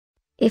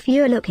If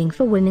you're looking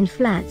for women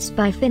flats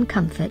by Fin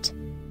Comfort,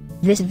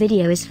 this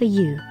video is for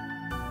you.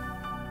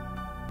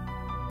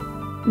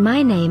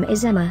 My name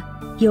is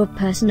Emma, your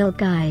personal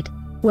guide.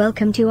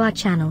 Welcome to our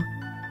channel.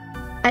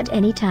 At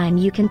any time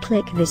you can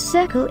click this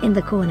circle in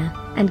the corner,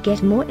 and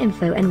get more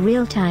info and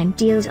real-time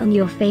deals on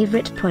your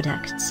favorite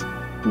products.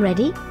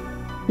 Ready?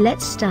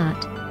 Let's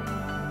start.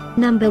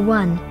 Number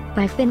 1,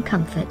 by Fin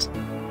Comfort.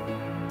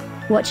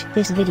 Watch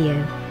this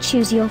video,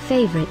 choose your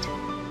favorite.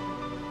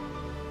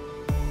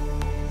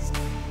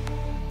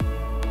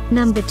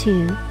 Number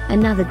 2,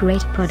 another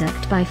great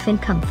product by Fin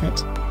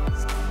Comfort.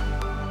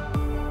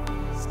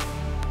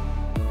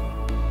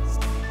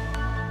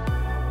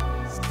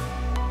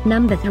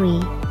 Number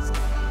 3.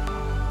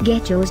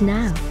 Get yours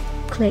now.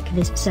 Click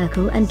this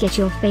circle and get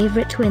your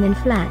favorite women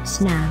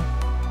flats now.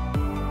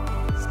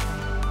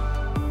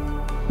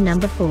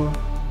 Number 4.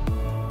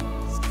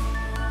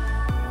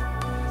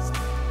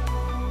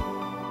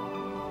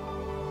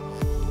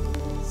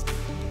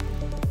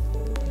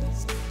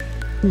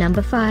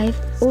 Number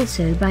 5,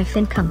 also by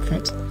Fin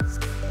Comfort.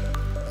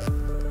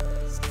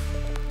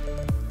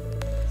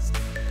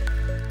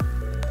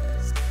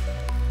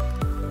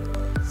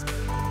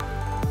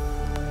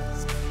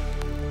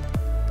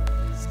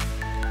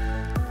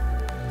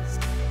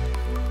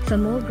 For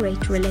more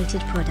great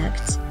related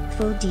products,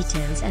 full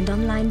details and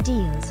online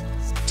deals,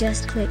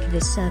 just click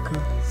this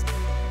circle.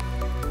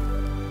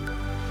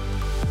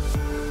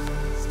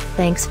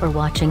 Thanks for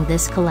watching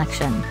this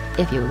collection.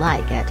 If you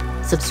like it,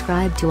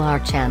 subscribe to our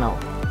channel.